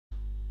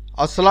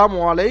আসসালামু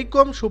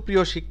আলাইকুম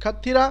সুপ্রিয়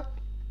শিক্ষার্থীরা,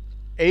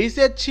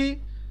 এইচএসসি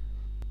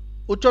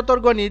উচ্চতর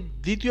গণিত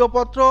দ্বিতীয়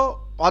পত্র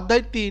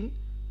অধ্যায় 3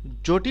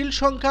 জটিল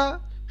সংখ্যা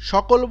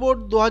সকল বোর্ড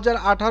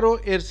 2018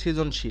 এর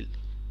সৃজনশীল।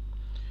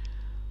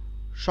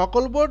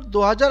 সকল বোর্ড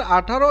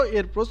 2018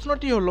 এর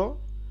প্রশ্নটি হলো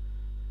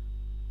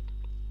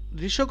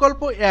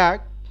দৃশ্যকল্প 1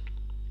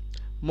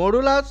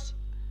 modulus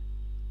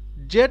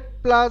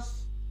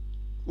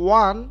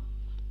z+1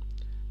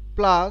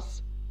 plus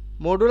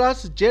modulus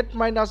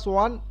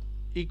z-1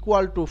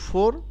 equal to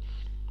 4,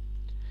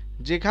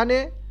 যেখানে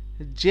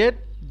z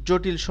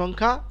জটিল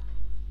সংখ্যা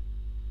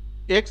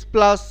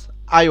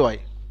𝑥+𝑖𝑦।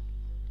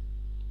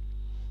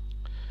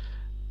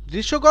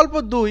 দৃশ্যকল্প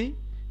 2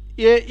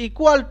 a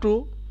equal to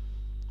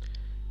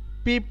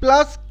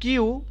p+q,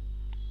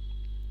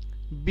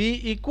 b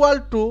equal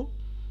to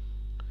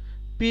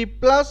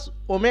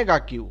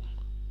p+𝜔𝑞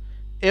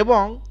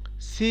এবং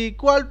c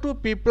ইকুয়াল টু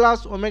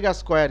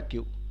p+𝜔²q।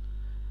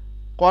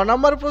 ক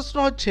নম্বর প্রশ্ন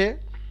হচ্ছে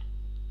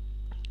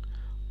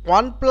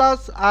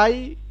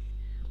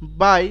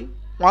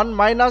 1+i/1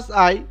 -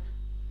 i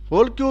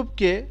হোল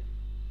কিউবকে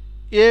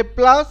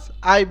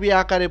a+ib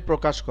আকারে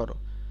প্রকাশ করো।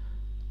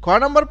 খ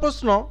নম্বর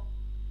প্রশ্ন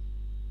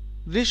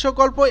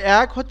দৃশ্যকল্প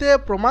 1 হতে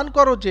প্রমাণ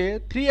করো যে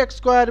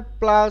 3x²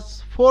 +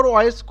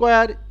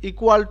 4y²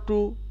 ইকুয়াল টু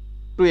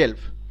 12।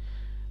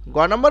 গ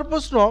নম্বর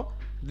প্রশ্ন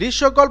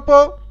দৃশ্যকল্প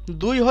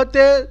 2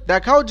 হতে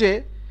দেখাও যে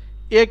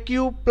a³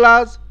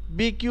 +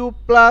 b³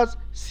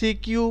 +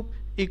 c³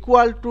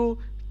 equal to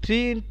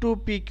 3 ×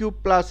 p³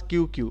 +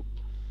 q³।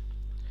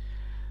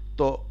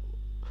 তো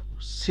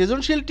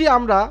সৃজনশীলটি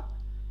আমরা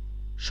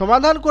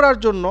সমাধান করার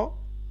জন্য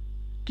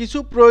কিছু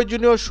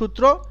প্রয়োজনীয়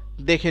সূত্র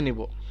দেখে নিব।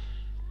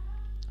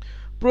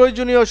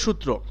 প্রয়োজনীয়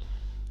সূত্র: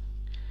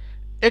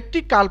 একটি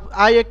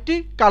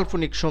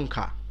কাল্পনিক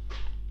সংখ্যা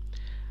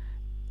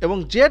এবং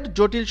z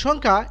জটিল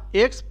সংখ্যা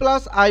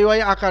x+iy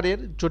আকারের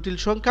জটিল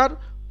সংখ্যার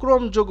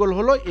ক্রমযুগল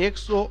হলো x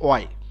ও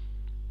y।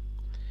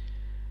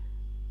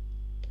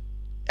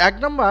 এক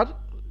নম্বর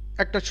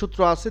একটা সূত্র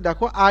আছে,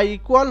 দেখো i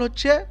ইকুয়াল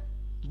হচ্ছে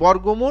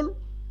বর্গমূল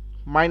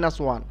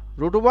 -1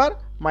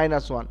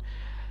 √(-1).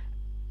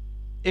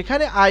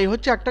 এখানে i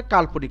হচ্ছে একটা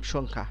কাল্পনিক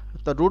সংখ্যা,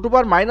 তো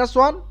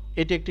 √(-1)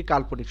 এটি একটি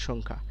কাল্পনিক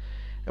সংখ্যা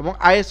এবং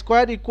i²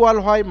 ইকুয়াল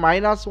হয়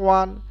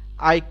 -1,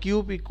 i³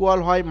 ইকুয়াল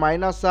হয় -i।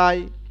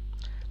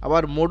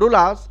 আবার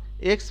মডুলাস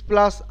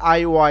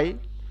x+iy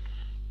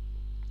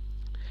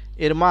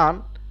এর মান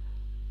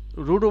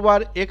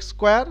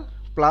 √(x²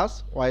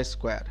 + y²।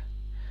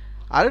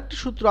 আরেকটি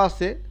সূত্র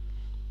আছে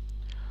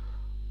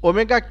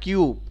𝜔³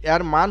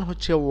 এর মান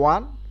হচ্ছে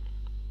 1,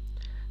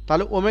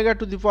 তাহলে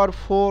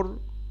𝜔⁴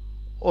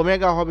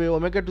 ওমেগা হবে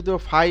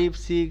𝜔⁵,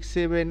 6,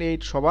 7,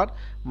 8 সবার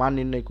মান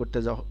নির্ণয়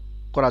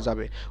করা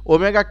যাবে।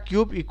 𝜔³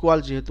 ইকুয়াল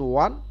যেহেতু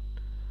 1,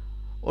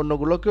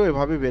 অন্যগুলোকেও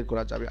এভাবে বের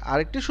করা যাবে।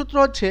 আরেকটি সূত্র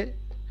হচ্ছে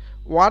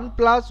 1 +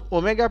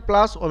 𝜔 +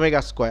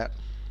 𝜔²।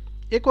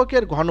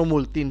 এককের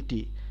ঘনমূল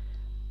 3টি,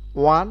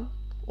 1,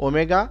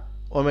 𝜔,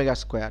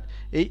 𝜔²।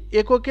 এই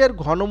এককের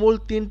ঘনমূল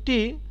 3টি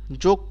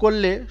যোগ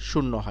করলে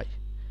 0 হয়।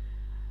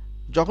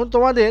 যখন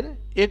তোমাদের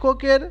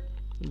এককের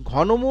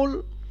ঘনমূল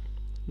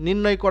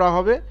নির্ণয় করা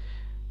হবে,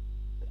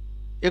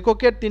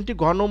 এককের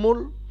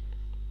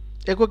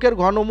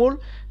ঘনমূল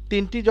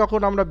 3টি যখন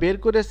আমরা বের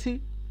করেছি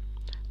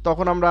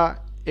তখন আমরা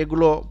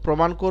এগুলো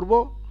প্রমাণ করব,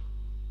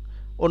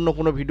 অন্য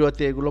কোনো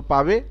ভিডিওতে এগুলো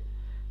পাবে।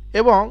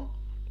 এবং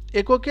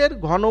এককের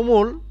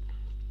ঘনমূল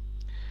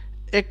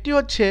একটি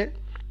হচ্ছে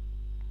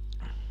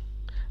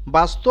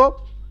বাস্তব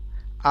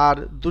আর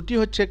দুটি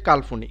হচ্ছে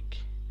কাল্পনিক।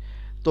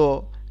 তো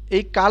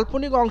এই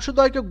কাল্পনিক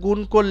অংশদ্বয়কে গুণ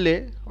করলে,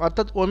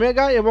 অর্থাৎ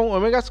ওমেগা এবং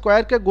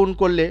𝜔²কে গুণ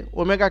করলে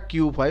𝜔³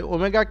 হয়,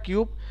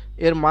 𝜔³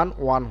 এর মান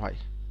 1 হয়।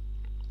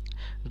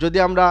 যদি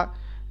আমরা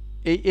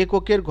এই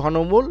এককের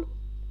ঘনমূল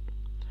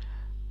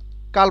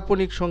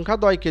কাল্পনিক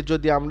সংখ্যাদ্বয়কে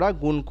যদি আমরা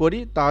গুণ করি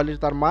তাহলে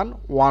তার মান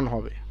 1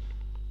 হবে।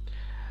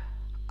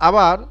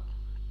 আবার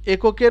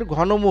এককের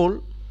ঘনমূল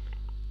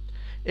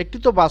একটি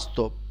তো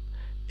বাস্তব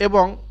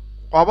এবং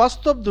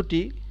অবাস্তব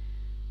দুটি,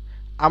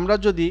 আমরা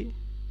যদি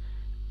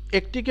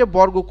একটিকে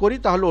বর্গ করি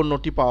তাহলে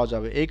অন্যটি পাওয়া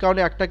যাবে। এই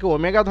কারণে একটাকে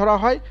ওমেগা ধরা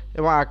হয়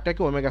এবং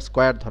আরেকটাকে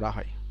𝜔² ধরা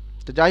হয়।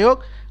 তো যাই হোক,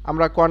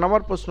 আমরা ক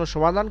নম্বর প্রশ্ন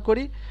সমাধান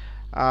করি।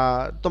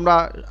 তোমরা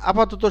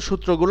আপাতত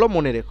সূত্রগুলো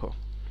মনে রেখো।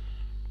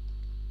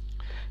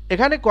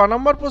 এখানে ক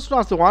নম্বর প্রশ্ন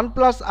আছে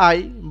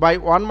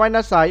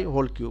 1+i/1 - i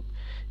হোল কিউব,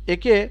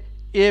 একে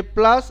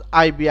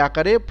a+ib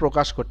আকারে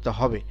প্রকাশ করতে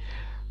হবে।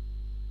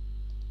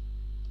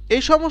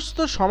 এই সমস্ত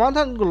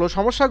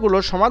সমস্যাগুলো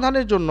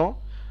সমাধানের জন্য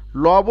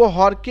লব ও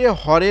হরকে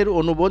হরের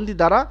অনুবন্ধী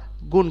দ্বারা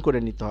গুণ করে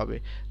নিতে হবে।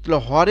 তাহলে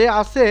হরে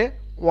আছে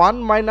 1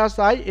 -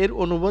 i, এর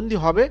অনুবন্ধী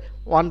হবে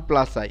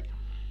 1+i।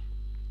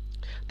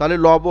 তাহলে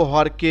লব ও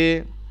হরকে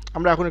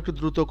আমরা এখন একটু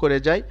দ্রুত করে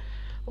যাই।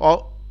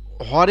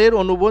 হরের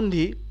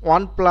অনুবন্ধী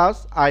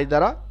 1+i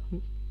দ্বারা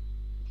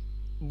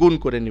গুণ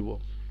করে নিব।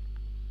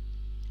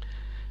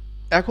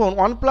 এখন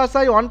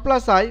 1+i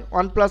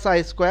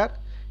 1+i²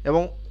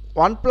 এবং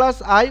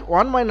 1+i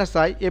 1 -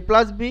 i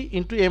a+b ×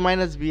 a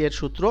 - b এর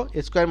সূত্র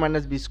a²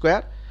 - b²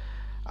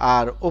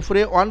 আর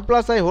ওপরে 1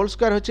 প্লাস আই হোল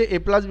স্কোয়ার হচ্ছে a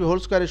প্লাস বি হোল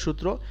স্কোয়ারের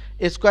সূত্র,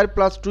 a square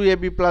plus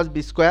 2ab plus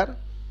B square.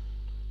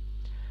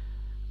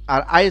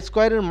 R I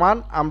স্কোয়ারের মান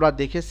আমরা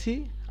দেখেছি,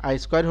 আই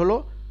স্কোয়ার হলো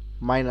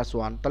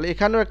 -1। তাহলে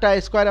এখানেও একটা আই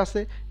স্কোয়ার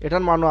আছে,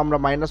 এটার মানও আমরা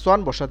 -1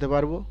 বসাতে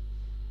পারবো।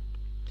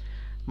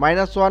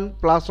 -1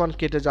 +1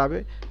 কেটে যাবে,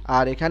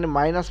 আর এখানে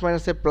মাইনাস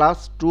মাইনাসে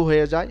 +2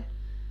 হয়ে যায়।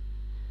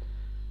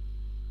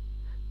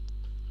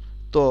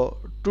 তো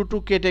 2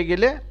 কেটে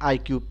গেলে আই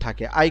কিউব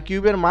থাকে, আই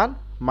কিউবের মান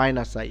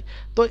 -i।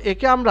 তো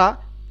একে আমরা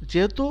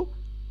যেহেতু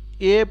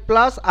a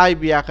প্লাস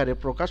আইবি আকারে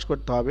প্রকাশ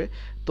করতে হবে,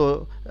 তো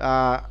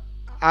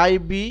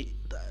আইবি,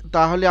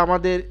 তাহলে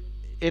আমাদের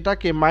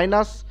এটাকে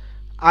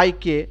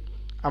 -i-কে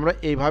আমরা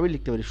এইভাবে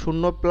লিখতে পারি,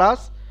 0 প্লাস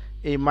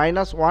এই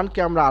 -1কে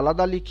আমরা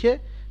আলাদা লিখে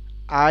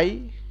i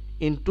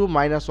ইন্টু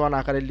 -1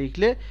 আকারে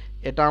লিখলে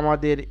এটা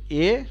আমাদের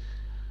a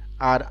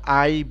আর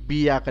i-b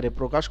আকারে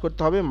প্রকাশ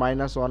করতে হবে।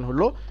 -1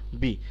 হলো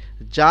b,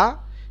 যা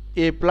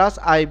a প্লাস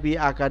i-b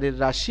আকারের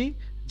রাশি,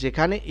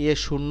 যেখানে a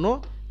 0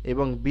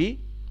 এবং b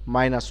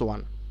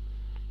 -1।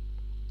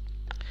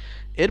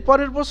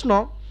 এরপরের প্রশ্ন,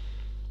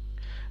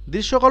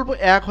 দৃশ্যকল্প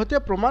 1 হতে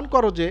প্রমাণ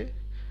করো যে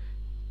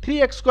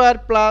 3x²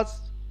 প্লাস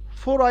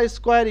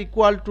 4y² =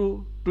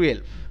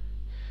 12।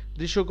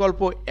 দৃশ্যকল্প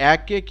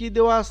 1-এ কি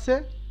দেওয়া আছে?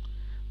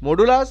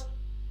 Modulus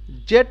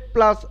z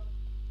plus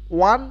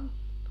 1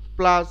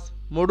 plus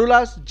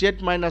modulus z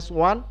minus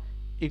 1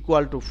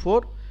 =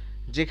 4,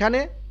 যেখানে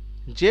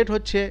z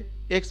হচ্ছে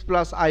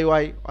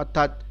x+iy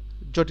অর্থাৎ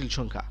জটিল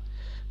সংখ্যা।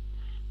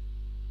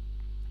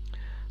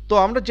 তো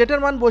আমরা z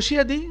এর মান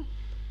বসিয়ে দিই।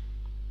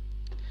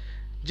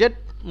 z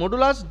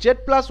modulus z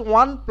plus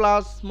 1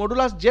 plus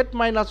modulus z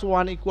minus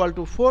 1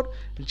 = 4,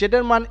 z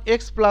এর মান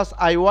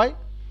x+iy।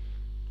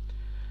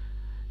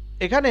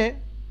 এখানে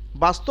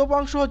বাস্তব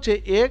অংশ হচ্ছে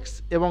x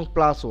এবং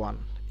 +1,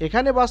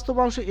 এখানে বাস্তব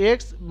অংশ x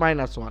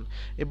 -1।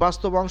 এই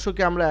বাস্তব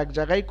অংশকে আমরা এক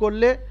জায়গায়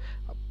করলে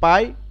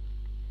পাই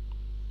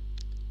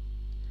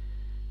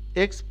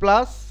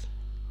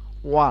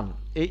x+1।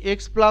 এই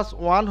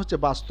x+1 হচ্ছে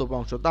বাস্তব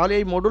অংশ। তাহলে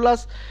এই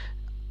মডুলাস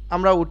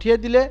আমরা উঠিয়ে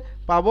দিলে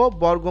পাবো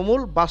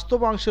বর্গমূল বাস্তব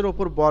অংশের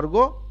উপর বর্গ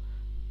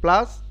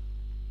প্লাস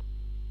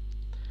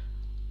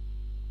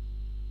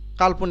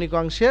কাল্পনিক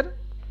অংশের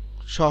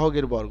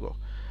সহগের বর্গ।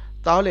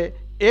 তাহলে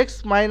x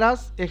মাইনাস,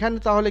 এখানে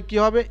তাহলে কি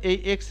হবে, এই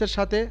x এর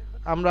সাথে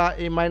আমরা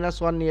এই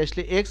 -1 নিয়ে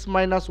আসলে x -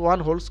 1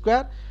 হোল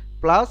স্কোয়ার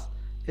প্লাস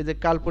এই যে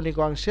কাল্পনিক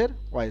অংশের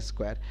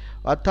y²।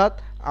 অর্থাৎ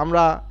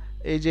আমরা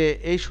এই যে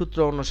এই সূত্র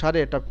অনুসারে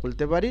এটা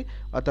বলতে পারি,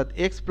 অর্থাৎ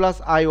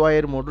x+iy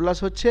এর মডুলাস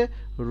হচ্ছে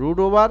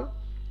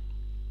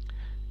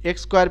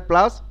 √x²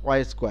 প্লাস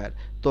y²।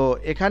 তো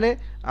এখানে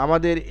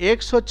আমাদের x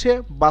হচ্ছে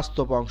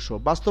বাস্তব অংশ,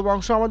 বাস্তব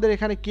অংশ আমাদের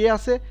এখানে কি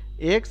আছে,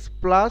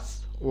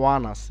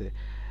 x+1 আছে।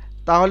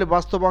 তাহলে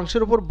বাস্তব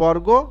অংশের উপর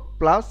বর্গ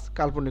প্লাস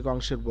কাল্পনিক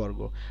অংশের বর্গ।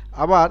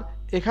 আবার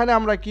এখানে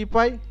আমরা কি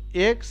পাই,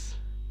 x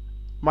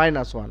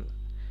 -1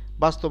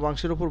 বাস্তব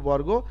অংশের উপর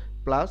বর্গ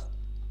প্লাস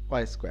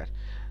y²।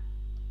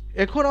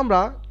 এখন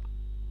আমরা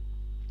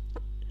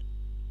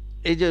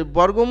এই যে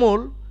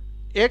বর্গমূল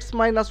x -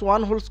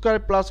 1 whole square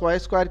plus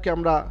y² কে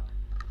আমরা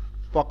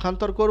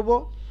পক্ষান্তর করব।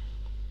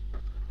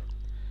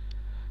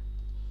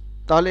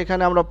 তাহলে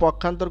এখানে আমরা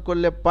পক্ষান্তর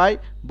করলে পাই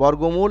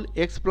বর্গমূল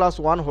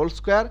x+1 whole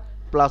square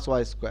plus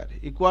y²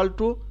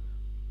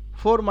 =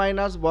 4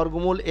 minus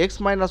বর্গমূল x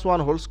 -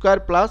 1 whole square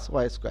plus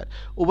y²।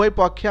 উভয়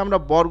পক্ষে আমরা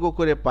বর্গ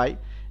করে পাই।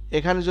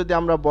 এখানে যদি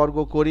আমরা বর্গ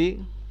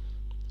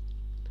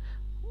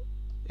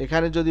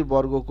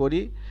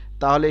করি,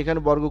 তাহলে এখানে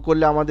বর্গ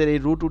করলে আমাদের এই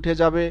রুট উঠে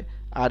যাবে,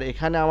 আর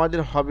এখানে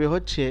আমাদের হবে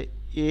হচ্ছে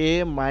a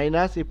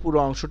মাইনাস এই পুরো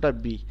অংশটা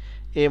b,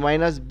 a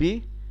minus b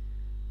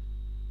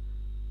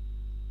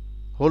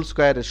whole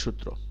স্কোয়ারের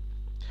সূত্র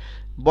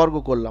বর্গ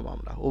করলাম,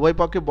 আমরা উভয়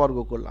পক্ষে বর্গ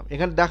করলাম।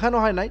 এখানে দেখানো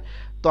হয় নাই,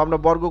 তো আমরা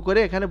বর্গ করে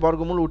এখানে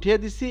বর্গমূল উঠিয়ে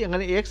দিচ্ছি।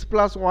 এখানে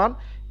x+1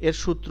 এর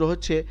সূত্র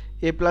হচ্ছে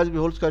a+b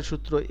হোল স্কোয়ার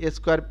সূত্র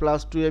a² plus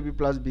 2ab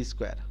plus b²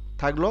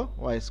 থাকলো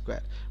y²।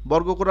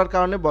 বর্গ করার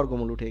কারণে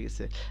বর্গমূল উঠে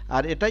গেছে।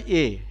 আর এটা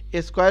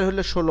a²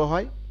 হলে 16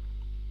 হয়,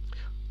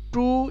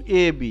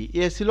 2ab,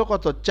 a ছিল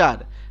কত 4,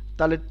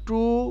 তাহলে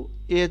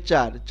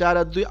 2a4, 4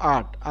 আর 2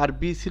 8, আর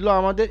b ছিল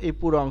আমাদের এই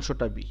পুরো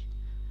অংশটা b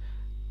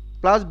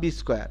প্লাস b²।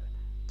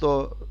 তো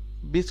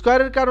b²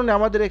 এর কারণে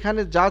আমাদের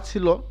এখানে যা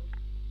ছিল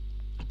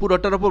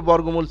পুরোটার উপর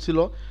বর্গমূল ছিল,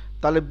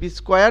 তাহলে b²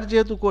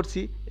 যেহেতু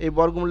করছি এই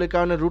বর্গমূলের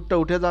কারণে রুটটা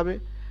উঠে যাবে।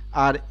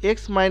 আর x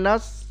 -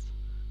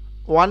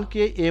 1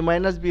 K a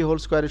 - b whole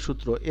স্কোয়ারের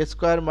সূত্র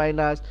a²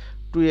 minus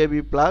 2ab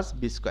plus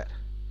b²।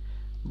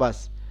 বাস,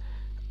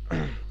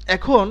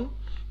 এখন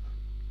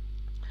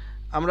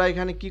আমরা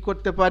এখানে কি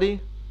করতে পারি,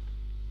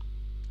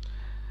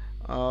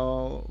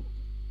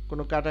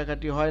 কোনো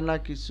কাটাকাটি হয় না,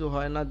 কিছু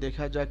হয় না,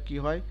 দেখা যাক কি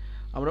হয়।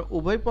 আমরা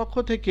উভয় পক্ষ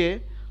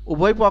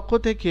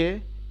থেকে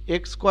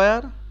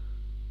x²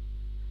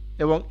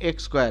 এবং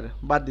x²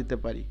 বাদ দিতে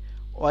পারি,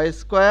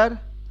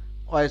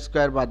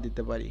 y² বাদ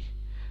দিতে পারি।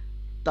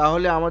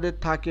 তাহলে আমাদের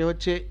থাকে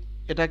হচ্ছে,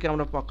 এটাকে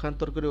আমরা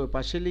পক্ষান্তর করে ওই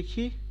পাশে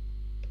লিখি,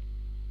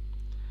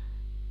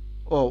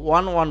 ও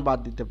 1 1 বাদ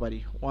দিতে পারি,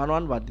 1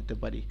 1 বাদ দিতে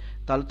পারি।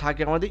 তাহলে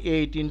থাকে আমাদের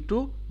 8 ইন্টু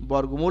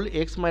বর্গমূল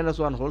x minus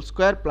one whole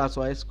square plus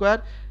Y square,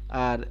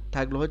 আর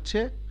থাকলো হচ্ছে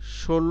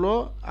 16,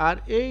 আর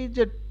এই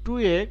যে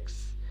 2x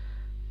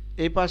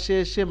এই পাশে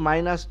এসে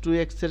মাইনাস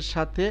 2x এর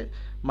সাথে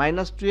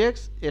মাইনাস 2x,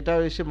 এটাও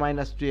এসে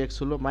মাইনাস 2x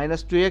হলো,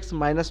 minus 2x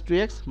minus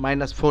 2x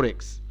minus 4x।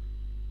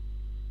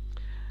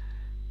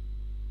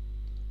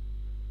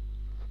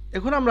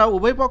 এখন আমরা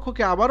উভয়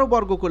পক্ষকে আবারও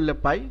বর্গ করলে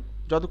পাই,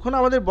 যতক্ষণ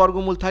আমাদের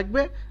বর্গমূল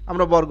থাকবে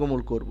আমরা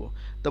বর্গমূল করব।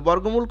 তো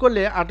বর্গমূল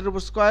করলে 8 এর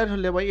উপর স্কোয়ার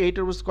হলে বা 8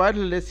 এর উপর স্কোয়ার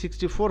হলে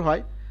 64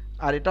 হয়,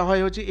 আর এটা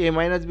হয় হচ্ছে a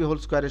মাইনাস বি হোল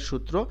স্কোয়ারের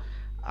সূত্র।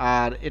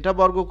 আর এটা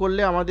বর্গ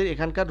করলে আমাদের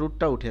এখানকার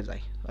রুটটা উঠে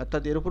যায়,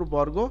 অর্থাৎ এর উপর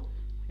বর্গ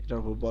এটার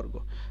উপর বর্গ।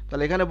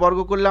 তাহলে এখানে বর্গ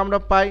করলে আমরা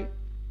পাই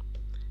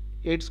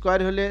 8 স্কোয়ার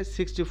হলে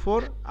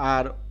 64,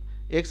 আর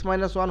x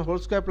minus one whole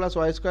square plus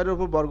Y স্কোয়ারের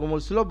উপর বর্গমূল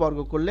ছিল, বর্গ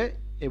করলে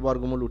এই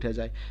বর্গমূল উঠে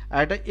যায়, আর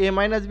এটা এ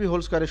মাইনাস বি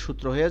হোল স্কোয়ারের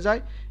সূত্র হয়ে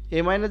যায়। এ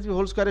মাইনাস বি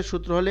হোল স্কোয়ারের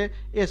সূত্র হলে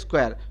এ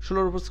স্কোয়ার,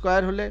 16 উপর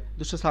স্কোয়ার হলে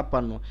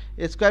 256,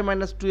 এ square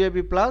minus 2ab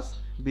plus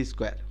B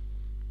square.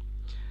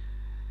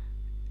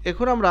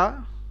 এখন আমরা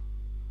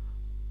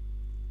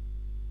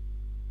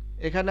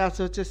এখানে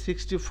আছে হচ্ছে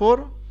 64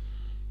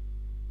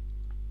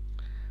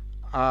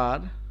 আর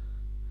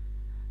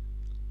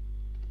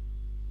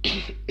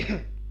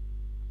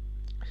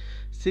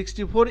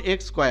 64x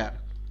স্কোয়ার।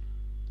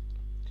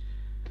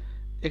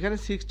 এখানে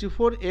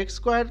 64x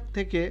স্কোয়ার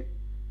থেকে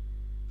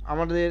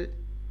আমাদের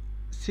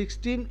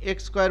 16x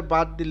স্কোয়ার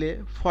বাদ দিলে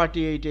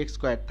 48x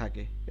স্কোয়ার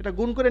থাকে। এটা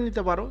গুণ করে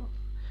নিতে পারো,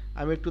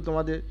 আমি একটু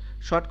তোমাদের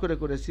শর্ট করে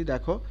করেছি।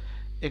 দেখো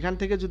এখান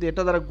থেকে যদি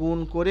এটা দ্বারা গুণ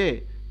করে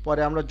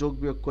পরে আমরা যোগ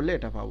বিয়োগ করলে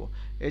এটা পাবো।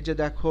 এই যে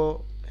দেখো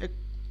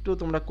একটু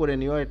তোমরা করে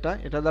নিও,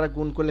 এটা দ্বারা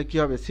গুণ করলে কি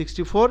হবে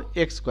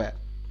 64x স্কোয়ার।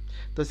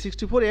 তো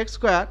 64x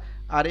স্কোয়ার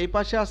আর এই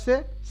পাশে আছে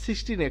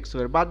 16x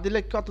স্কোয়ার, বাদ দিলে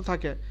কত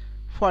থাকে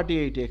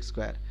 48x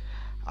স্কোয়ার।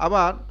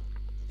 আবার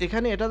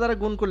এখানে এটা দ্বারা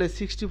গুণ করলে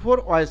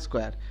 64y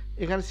স্কোয়ার,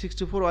 এখানে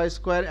 64y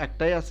স্কোয়ার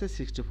একটাই আছে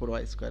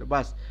 64y স্কোয়ার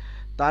বাস।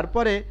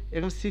 তারপরে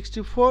এখানে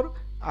 64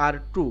 আর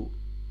 2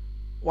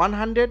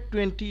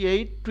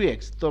 128 2x,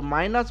 তো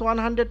মাইনাস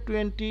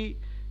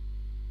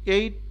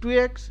 128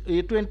 2x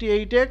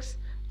 28x,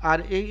 আর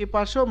এই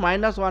পাশেও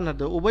মাইনাস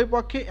 100, উভয়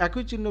পক্ষে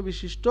একই চিহ্ন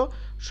বিশিষ্ট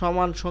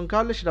সমান সংখ্যা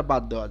হলে সেটা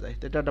বাদ দেওয়া যায়।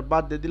 তো এটা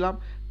বাদ দিয়ে দিলাম,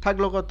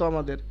 থাকলো কত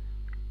আমাদের,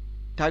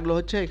 থাকলো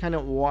হচ্ছে এখানে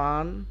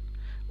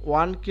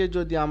 1কে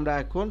যদি আমরা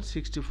এখন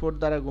 64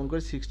 দ্বারা গুণ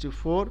করি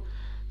 64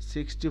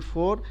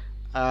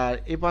 আর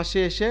এ পাশে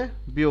এসে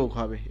বিয়োগ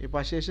হবে, এ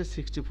পাশে এসে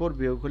 64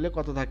 বিয়োগ হলে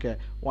কত থাকে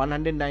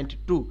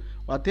 192।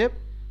 অতএব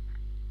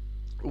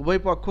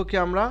উভয় পক্ষকে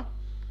আমরা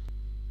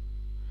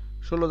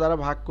 16 দ্বারা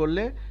ভাগ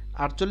করলে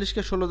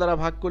 48কে 16 দ্বারা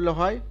ভাগ করলে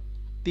হয়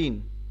 3,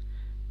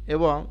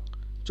 এবং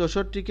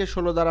 64কে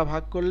 16 দ্বারা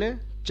ভাগ করলে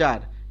 4,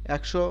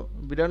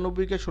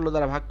 192কে 16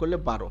 দ্বারা ভাগ করলে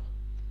 12।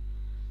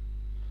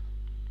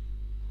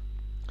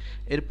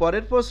 এর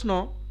পরের প্রশ্ন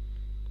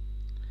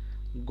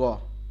গ,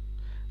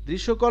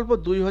 দৃশ্যকল্প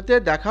 2 হতে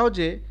দেখাও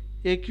যে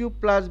a cube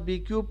plus B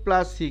cube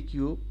plus C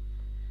cube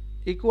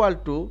equal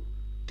to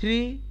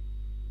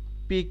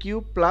 3p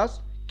cube plus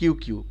Q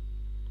cube.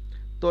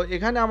 তো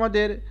এখানে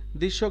আমাদের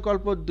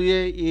দৃশ্যকল্প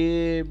 2-এ এ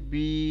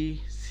বি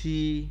সি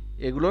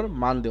এগুলোর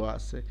মান দেওয়া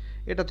আছে,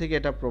 এটা থেকে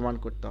এটা প্রমাণ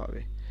করতে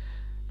হবে।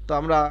 তো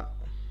আমরা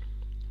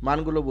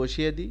মানগুলো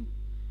বসিয়ে দিই।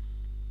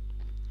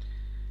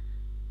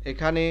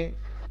 এখানে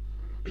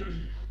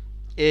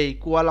এ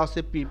ইকুয়াল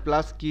আছে P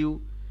plus Q,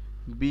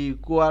 B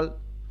equal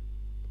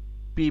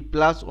P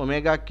plus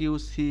omega Q,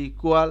 C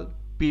equal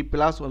P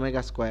plus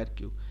omega square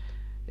Q.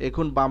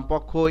 এখন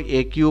বামপক্ষ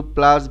এ cube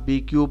plus B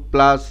cube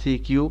plus C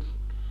cube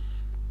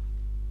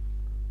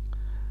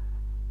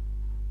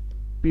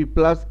P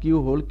plus Q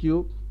whole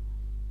cube,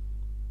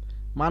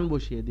 মান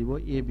বসিয়ে দিব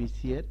এ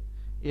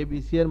বি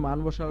সি এর মান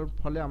বসানোর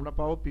ফলে আমরা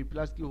পাবো P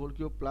plus Q whole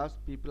cube plus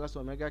P plus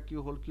omega Q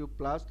whole cube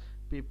plus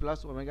P plus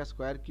omega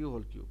square Q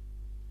whole cube.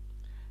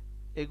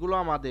 এগুলো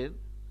আমাদের,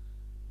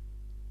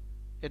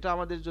 এটা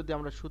আমাদের যদি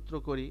আমরা সূত্র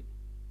করি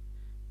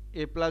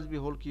এ প্লাস বি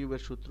হোল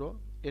কিউবের সূত্র,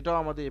 এটাও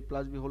আমাদের এ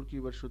প্লাস বি হোল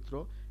কিউবের সূত্র,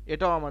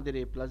 এটাও আমাদের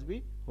এ প্লাস বি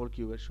হোল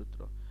কিউবের সূত্র।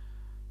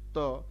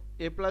 তো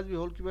এ প্লাস বি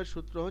হোল কিউবের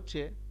সূত্র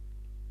হচ্ছে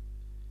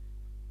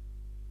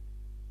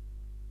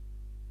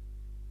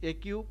এ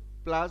cube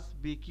plus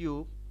B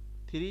cube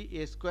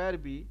 3a square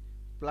B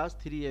plus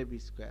 3ab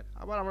square.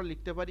 আবার আমরা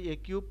লিখতে পারি এ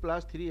cube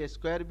plus 3a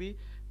square B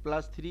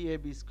plus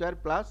 3ab square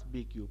plus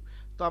B cube.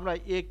 তো আমরা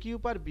এ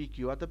কিউব আর বি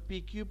কিউব অর্থাৎ পি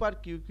কিউব আর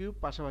কিউ কিউব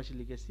পাশাপাশি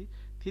লিখেছি,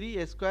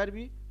 3a square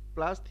B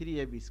plus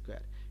 3ab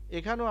square.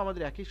 এখানেও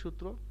আমাদের একই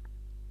সূত্র,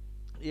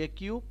 এ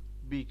cube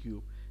B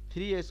cube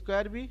 3a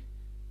square B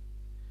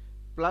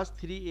plus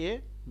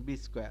 3ab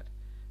square.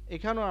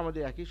 এখানেও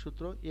আমাদের একই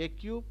সূত্র, এ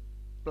cube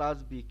plus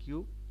B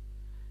cube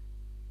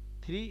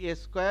 3a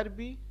square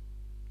B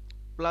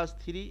plus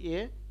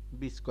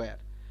 3ab square.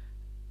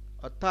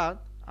 অর্থাৎ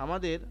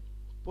আমাদের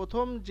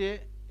প্রথম যে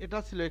এটা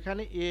ছিল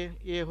এখানে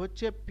এ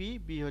হচ্ছে পি,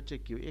 বি হচ্ছে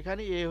কিউ,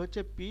 এখানে এ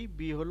হচ্ছে পি,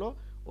 বি হলো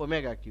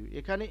ওমেগা কিউ,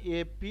 এখানে এ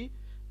পি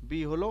বি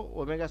হলো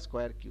ওমেগা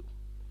স্কোয়ার কিউ।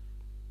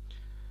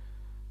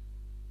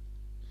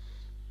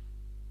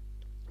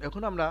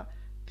 এখন আমরা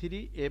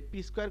 3 এ পি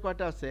স্কোয়ার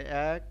কয়টা আছে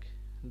 1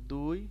 2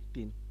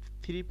 3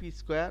 3 P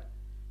square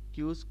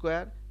Q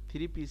square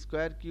 3 P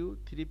square Q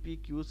 3 P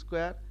Q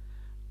square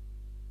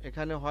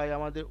এখানে হয়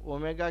আমাদের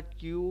omega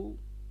Q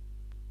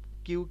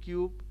Q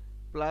cube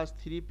plus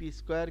 3 P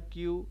square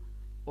Q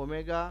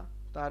omega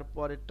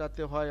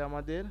তারপরেরটাতে হয়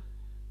আমাদের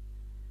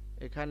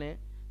এখানে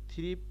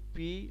 3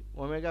 পি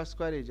ওমেগা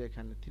স্কোয়ার এই যে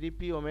এখানে 3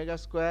 P omega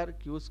square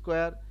Q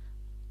square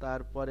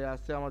তারপরে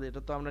আছে আমাদের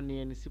এটা তো আমরা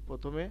নিয়ে নিছি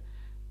প্রথমে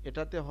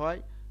এটাতে হয়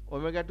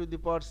omega to the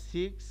power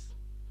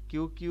 6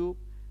 Q cube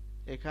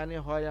এখানে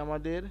হয়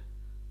আমাদের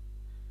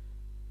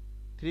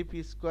 3 P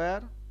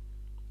square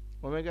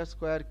omega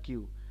square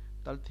Q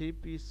তাহলে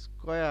 3 P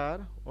square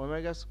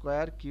omega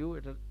square Q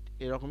এটা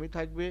এরকমই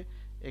থাকবে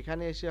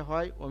এখানে এসে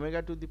হয়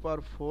ওমেগা টু দি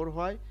পাওয়ার 4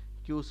 হয়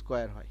কিউ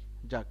স্কোয়ার হয়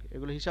যাক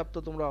এগুলো হিসাব তো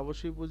তোমরা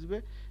অবশ্যই বুঝবে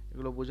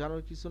এগুলো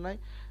বোঝানোর কিছু নাই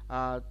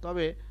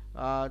তবে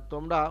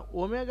তোমরা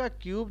ওমেগা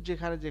কিউব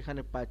যেখানে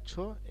যেখানে পাচ্ছ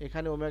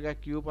এখানে ওমেগা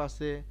কিউব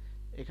আছে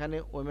এখানে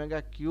ওমেগা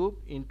কিউব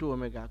ইনটু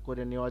ওমেগা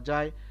করে নেওয়া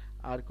যায়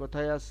আর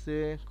কোথায় আছে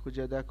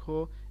খুঁজে দেখো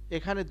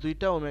এখানে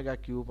দুইটা ওমেগা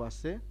কিউব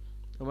আছে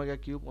ওমেগা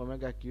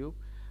কিউব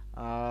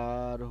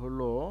আর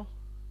হলো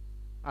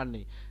আর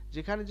নেই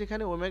যেখানে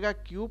যেখানে ওমেগা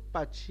কিউব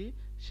পাচ্ছি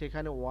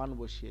সেখানে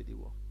 1 বসিয়ে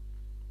দিব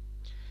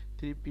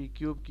 3 পি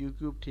কিউব কিউ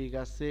কিউব ঠিক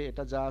আছে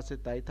এটা যা আছে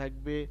তাই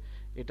থাকবে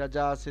এটা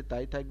যা আছে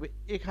তাই থাকবে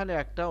এখানে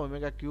একটা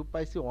ওমেগা কিউব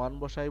পাইছি 1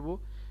 বসাইবো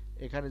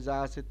এখানে যা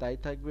আছে তাই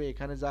থাকবে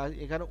এখানে যা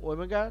এখানে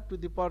omega to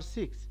the power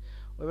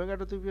 6 omega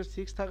to the পাওয়ার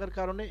 6 থাকার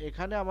কারণে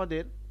এখানে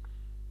আমাদের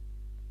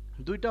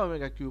দুইটা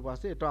ওমেগা কিউব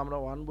আছে এটা আমরা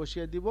 1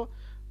 বসিয়ে দিব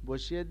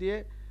বসিয়ে দিয়ে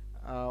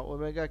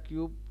ওমেগা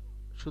কিউব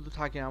শুধু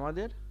থাকে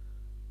আমাদের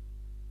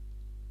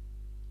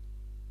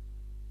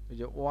এই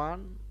যে 1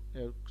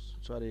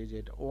 সরি এই যে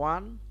এটা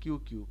 1 কিউ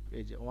কিউব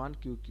এই যে 1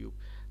 কিউ কিউব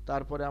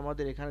তারপরে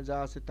আমাদের এখানে যা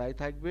আছে তাই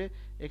থাকবে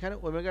এখানে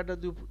ওমেগা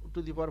টু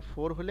দি পাওয়ার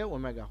 4 হলে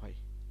ওমেগা হয়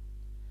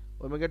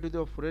ওমেগা টু দি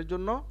পাওয়ার 4 এর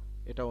জন্য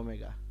এটা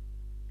ওমেগা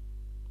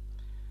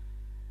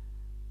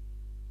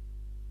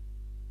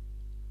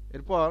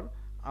এরপর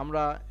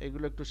আমরা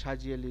এগুলো একটু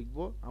সাজিয়ে লিখব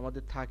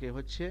আমাদের থাকে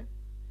হচ্ছে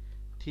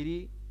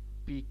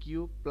 3 P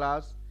cube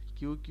plus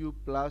Q cube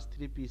plus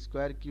 3 P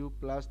square cube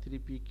plus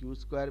 3 P Q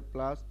square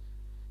plus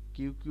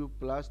Q cube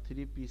plus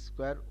 3 P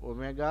square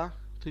omega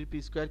 3 P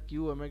square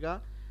Q omega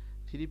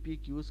 3 P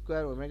Q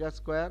square omega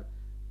square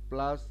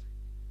plus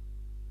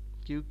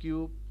Q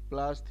cube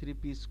plus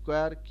 3 P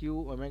square Q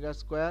omega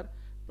square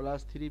plus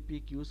 3 P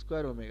Q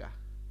square omega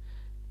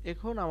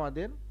এখন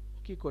আমাদের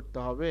কি করতে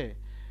হবে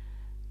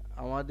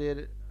আমাদের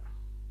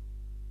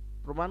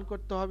প্রমাণ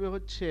করতে হবে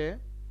হচ্ছে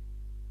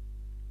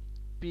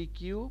P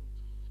cube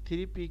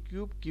 3 P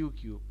cube Q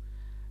cube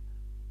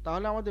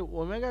তাহলে আমাদের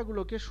ওমেগা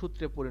গুলোকে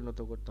সূত্রে পরিণত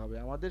করতে হবে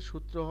আমাদের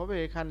সূত্র হবে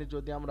এখানে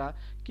যদি আমরা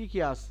কি কি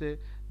আছে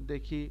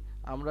দেখি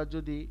আমরা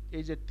যদি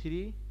এই যে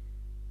 3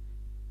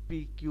 পি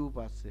কিউব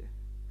আছে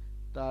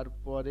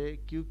তারপরে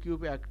কিউ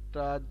কিউব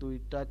একটা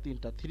দুইটা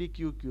তিনটা 3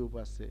 কিউ কিউব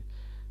আছে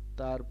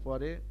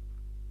তারপরে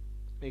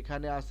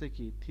এখানে আছে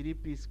কি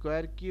 3 পি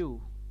স্কোয়ার কিউ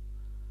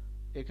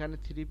এখানে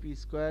 3 পি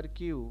স্কোয়ার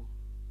কিউ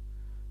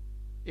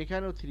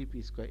এখানেও 3 পি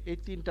স্কোয়ার এই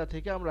তিনটা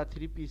থেকে আমরা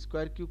 3 পি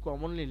স্কোয়ার কিউ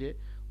কমন নিলে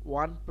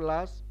 1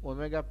 প্লাস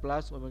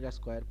ওমেগা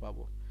স্কোয়ার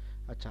পাবো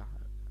আচ্ছা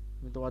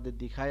আমি তোমাদের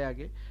দেখাই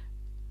আগে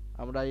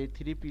আমরা এই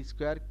 3 P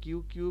square Q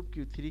cube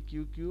Q 3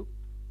 Q cube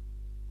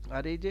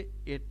আর এই যে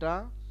এটা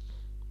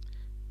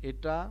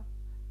এটা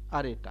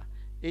আর এটা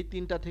এই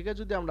তিনটা থেকে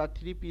যদি আমরা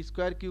 3 পি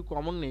স্কোয়ার কিউ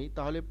কমন নেই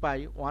তাহলে পাই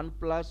 1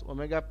 প্লাস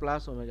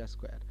ওমেগা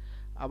স্কোয়ার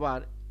আবার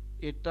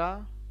এটা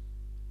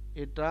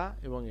এটা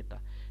এবং এটা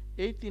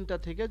এই তিনটা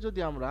থেকে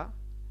যদি আমরা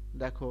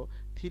দেখো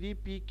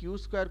 3 পি কিউ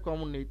স্কোয়ার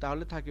কমন নেই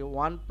তাহলে থাকে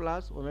 1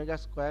 plus omega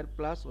square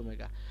plus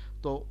omega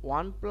তো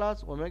 1 প্লাস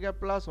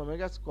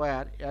ওমেগা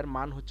স্কোয়ার এর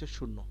মান হচ্ছে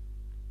 0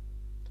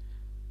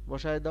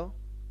 বসায় দাও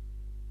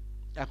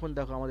এখন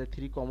দেখো আমাদের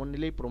 3 কমন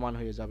নিলেই প্রমাণ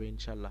হয়ে যাবে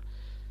ইনশাআল্লাহ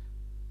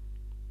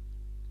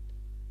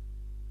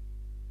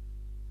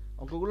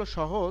অঙ্কগুলো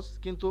সহজ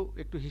কিন্তু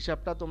একটু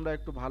হিসাবটা তোমরা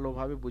একটু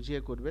ভালোভাবে বুঝিয়ে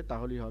করবে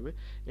তাহলেই হবে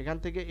এখান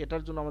থেকে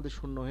এটার জন্য আমাদের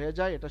 0 হয়ে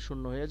যায় এটা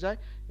 0 হয়ে যায়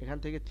এখান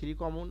থেকে 3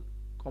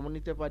 কমন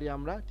নিতে পারি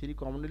আমরা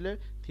 3 কমন নিলে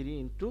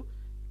 3 into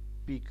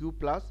P Q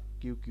plus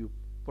Q cube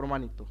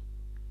প্রমাণিত